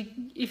so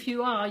if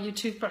you are, your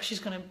toothbrush is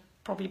going to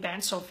probably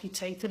bounce off your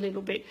teeth a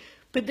little bit.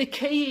 But the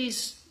key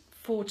is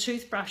for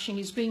toothbrushing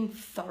is being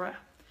thorough,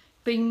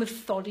 being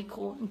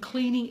methodical and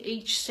cleaning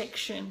each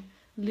section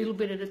a little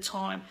bit at a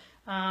time.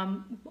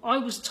 I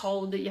was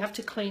told that you have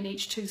to clean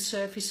each tooth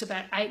surface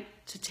about 8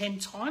 to 10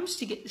 times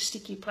to get the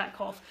sticky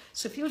plaque off.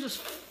 So if you're just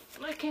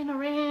flicking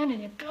around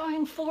and you're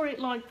going for it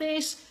like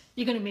this,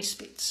 you're going to miss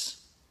bits.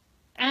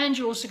 And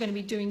you're also going to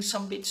be doing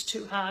some bits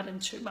too hard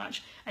and too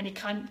much, and you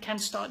can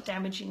start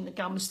damaging the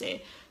gums there.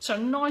 So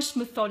nice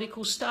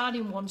methodical, start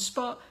in one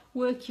spot,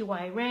 work your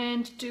way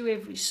around, do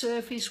every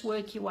surface,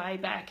 work your way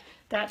back.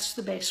 That's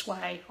the best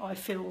way, I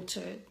feel,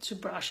 to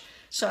brush.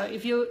 So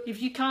if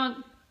you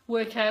can't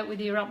work out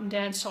whether you're up and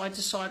down, side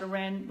to side,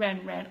 round,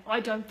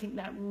 I don't think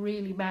that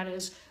really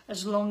matters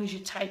as long as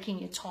you're taking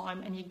your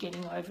time and you're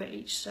getting over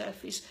each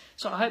surface.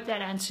 So I hope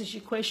that answers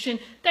your question.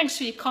 Thanks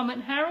for your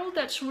comment, Harold.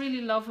 That's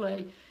really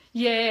lovely.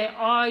 Yeah,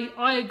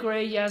 I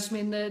agree,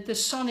 Yasmin. The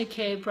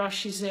Sonicare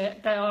brushes, they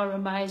are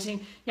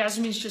amazing.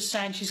 Yasmin's just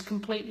saying she's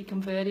completely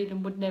converted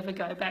and would never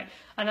go back.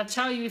 And I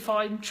tell you, if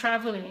I'm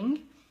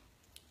travelling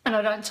and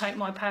I don't take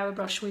my power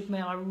brush with me,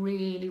 I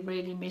really,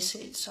 really miss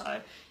it.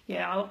 So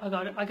yeah, I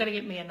got to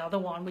get me another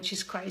one, which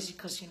is crazy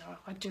because, you know,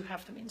 I do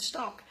have them in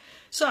stock.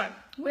 So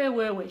where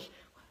were we?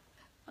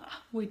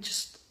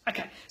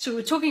 Okay, so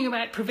we're talking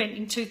about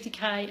preventing tooth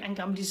decay and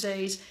gum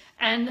disease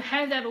and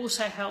how that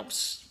also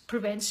helps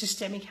prevent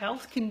systemic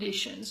health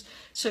conditions.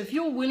 So if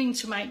you're willing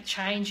to make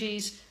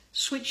changes,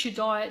 switch your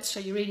diet so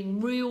you're eating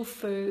real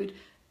food,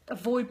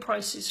 avoid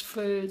processed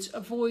foods,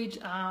 avoid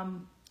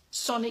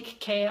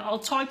Sonicare. I'll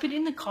type it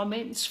in the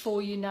comments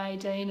for you,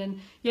 Nadine, and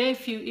yeah,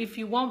 if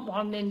you want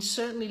one, then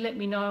certainly let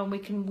me know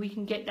and we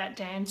can get that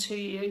down to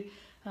you,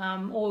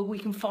 or we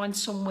can find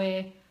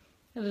somewhere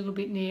a little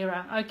bit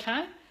nearer.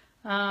 Okay.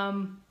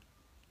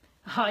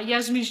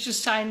 Yasmin's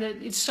just saying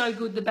that it's so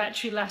good the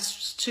battery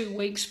lasts 2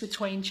 weeks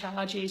between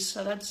charges,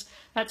 so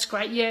that's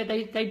great. Yeah,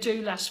 they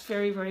do last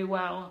very, very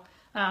well.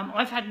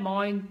 I've had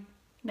mine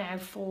now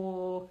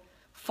for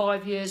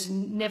 5 years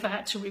and never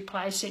had to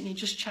replace it, and you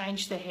just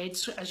change the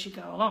heads as you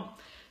go along.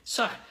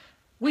 So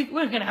we're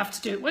going to have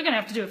to do it. We're going to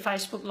have to do a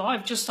Facebook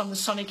Live just on the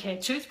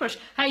Sonicare toothbrush.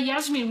 Hey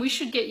Yasmin, we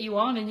should get you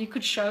on and you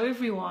could show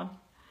everyone.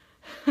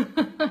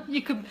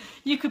 you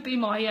could be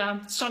my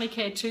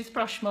Sonicare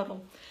toothbrush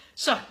model.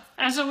 So,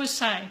 as I was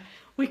saying,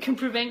 we can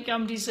prevent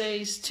gum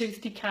disease,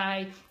 tooth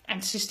decay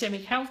and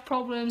systemic health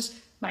problems,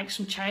 make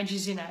some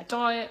changes in our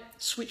diet,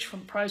 switch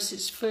from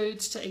processed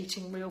foods to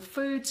eating real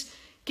foods,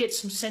 get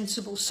some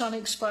sensible sun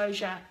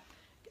exposure,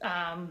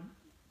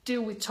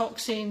 deal with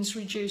toxins,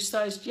 reduce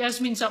those.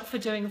 Yasmin's up for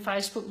doing a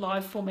Facebook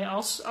Live for me.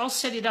 I'll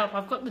set it up.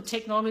 I've got the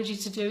technology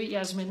to do it,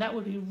 Yasmin. That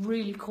would be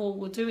really cool.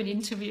 We'll do an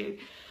interview.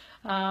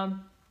 And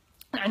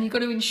you've got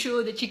to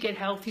ensure that you get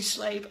healthy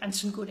sleep and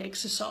some good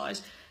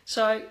exercise.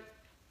 So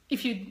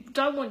if you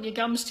don't want your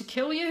gums to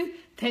kill you,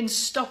 then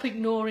stop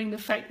ignoring the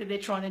fact that they're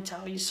trying to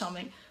tell you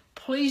something.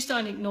 Please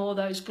don't ignore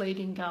those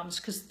bleeding gums,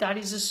 because that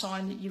is a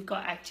sign that you've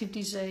got active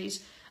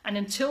disease. And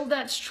until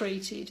that's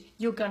treated,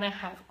 you're going to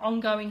have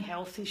ongoing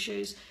health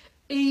issues,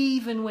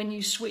 even when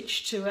you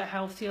switch to a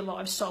healthier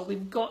lifestyle.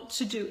 We've got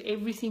to do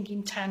everything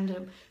in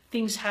tandem.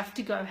 Things have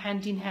to go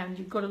hand in hand.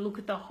 You've got to look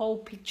at the whole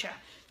picture.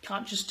 You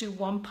can't just do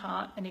one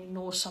part and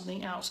ignore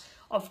something else.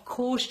 Of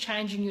course,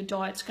 changing your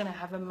diet's going to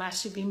have a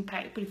massive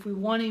impact, but if we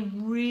want to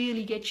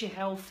really get you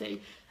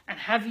healthy and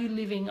have you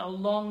living a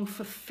long,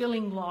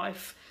 fulfilling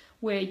life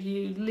where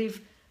you live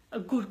a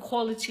good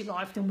quality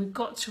life, then we've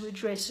got to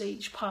address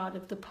each part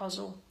of the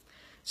puzzle.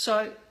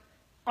 So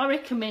I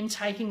recommend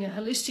taking a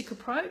holistic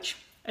approach,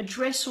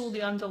 address all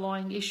the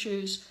underlying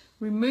issues,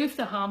 remove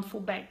the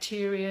harmful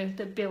bacteria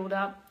that build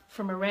up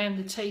from around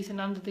the teeth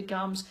and under the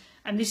gums,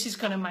 and this is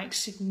going to make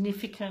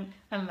significant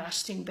and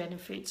lasting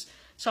benefits.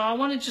 So I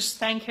want to just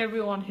thank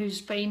everyone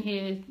who's been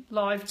here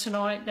live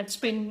tonight. That's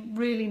been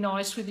really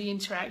nice with the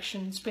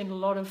interaction. It's been a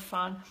lot of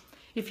fun.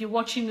 If you're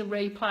watching the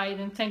replay,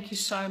 then thank you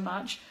so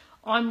much.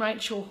 I'm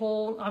Rachel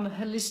Hall. I'm a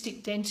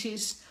holistic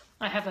dentist.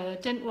 I have a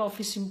dental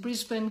office in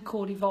Brisbane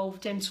called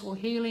Evolve Dental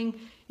Healing.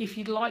 If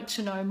you'd like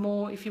to know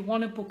more, if you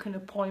want to book an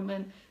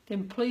appointment,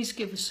 then please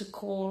give us a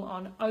call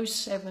on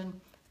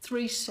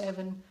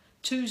 0737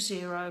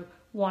 20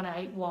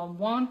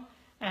 1811,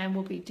 and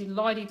we'll be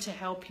delighted to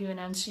help you and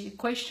answer your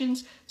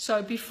questions.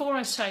 So before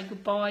I say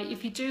goodbye,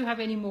 if you do have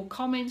any more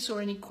comments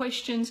or any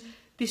questions,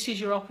 this is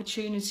your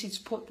opportunity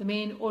to put them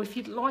in. Or if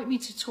you'd like me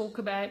to talk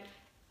about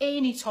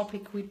any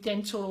topic with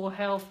dental or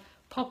health,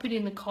 pop it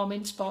in the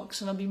comments box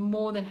and I'll be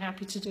more than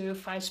happy to do a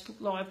Facebook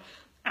Live.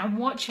 And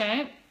watch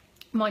out,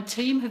 my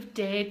team have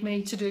dared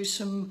me to do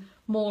some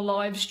more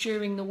lives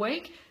during the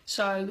week,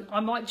 so I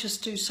might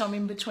just do some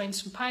in between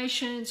some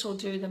patients or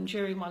do them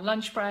during my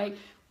lunch break. I'm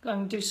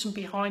going to do some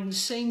behind the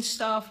scenes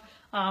stuff.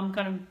 I'm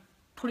going to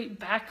put it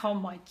back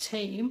on my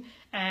team,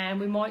 and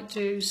we might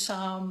do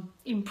some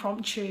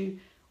impromptu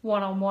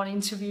one-on-one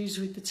interviews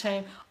with the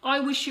team.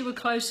 I wish you were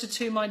closer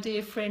to my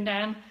dear friend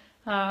Anne.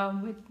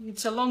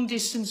 It's a long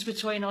distance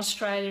between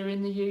Australia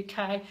and the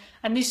UK,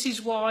 and this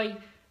is why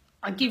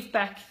I give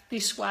back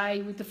this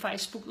way with the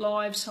Facebook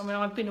Lives. I mean,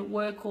 I've been at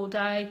work all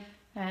day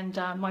and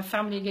my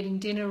family are getting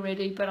dinner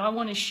ready, but I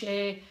want to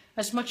share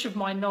as much of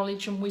my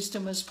knowledge and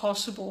wisdom as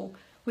possible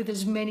with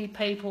as many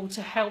people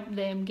to help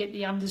them get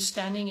the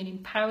understanding and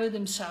empower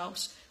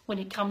themselves when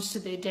it comes to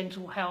their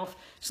dental health,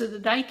 so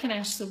that they can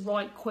ask the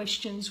right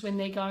questions when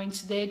they're going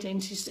to their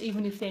dentist,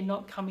 even if they're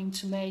not coming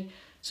to me.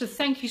 So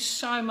thank you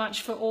so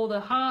much for all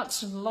the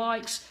hearts and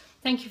likes.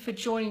 Thank you for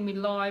joining me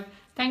live.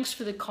 Thanks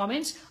for the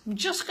comments. I'm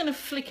just going to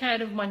flick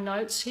out of my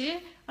notes here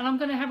and I'm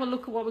going to have a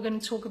look at what we're going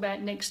to talk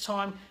about next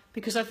time,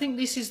 because I think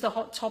this is the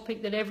hot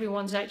topic that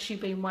everyone's actually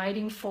been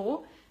waiting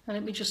for. And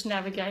let me just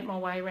navigate my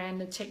way around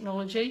the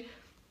technology.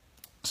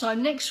 So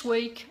next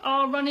week,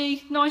 oh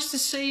Ronnie, nice to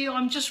see you.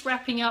 I'm just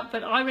wrapping up,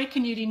 but I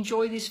reckon you'd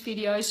enjoy this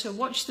video, so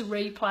watch the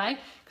replay,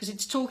 because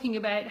it's talking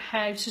about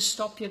how to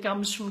stop your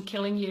gums from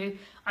killing you.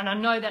 And I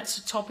know that's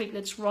a topic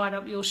that's right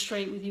up your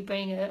street with you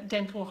being a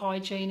dental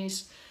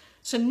hygienist.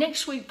 So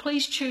next week,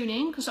 please tune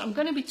in, because I'm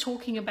going to be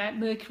talking about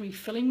mercury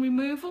filling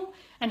removal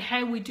and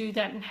how we do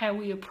that and how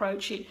we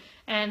approach it,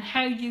 and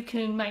how you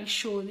can make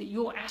sure that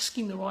you're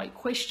asking the right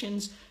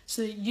questions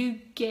so that you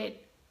get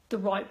the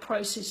right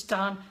process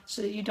done,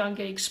 so that you don't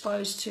get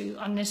exposed to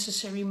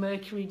unnecessary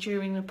mercury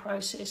during the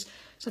process.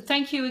 So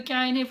thank you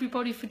again,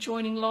 everybody, for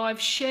joining live.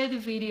 Share the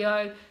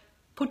video.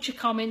 Put your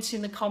comments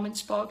in the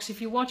comments box.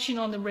 If you're watching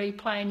on the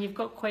replay and you've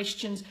got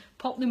questions,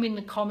 pop them in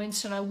the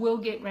comments and I will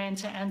get round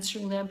to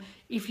answering them.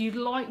 If you'd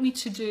like me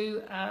to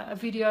do a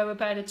video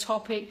about a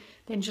topic,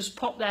 then just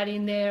pop that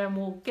in there and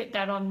we'll get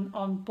that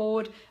on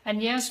board.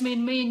 And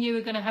Yasmin, me and you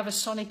are going to have a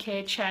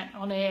Sonicare chat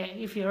on air.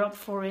 If you're up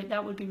for it,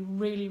 that would be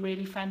really,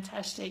 really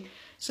fantastic.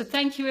 So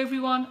thank you,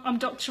 everyone. I'm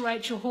Dr.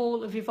 Rachel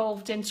Hall of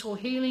Evolve Dental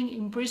Healing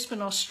in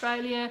Brisbane,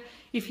 Australia.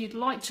 If you'd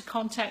like to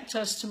contact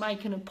us to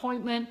make an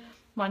appointment,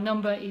 my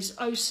number is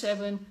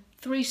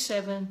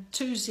 0737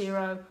 20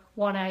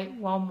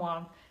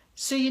 1811.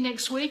 See you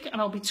next week,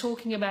 and I'll be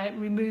talking about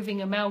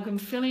removing amalgam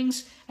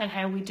fillings and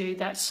how we do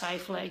that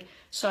safely.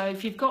 So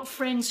if you've got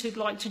friends who'd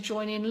like to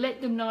join in,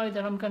 let them know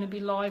that I'm going to be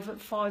live at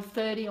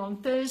 5:30 on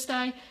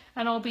Thursday,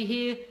 and I'll be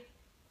here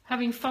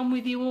having fun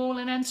with you all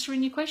and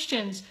answering your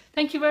questions.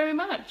 Thank you very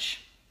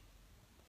much.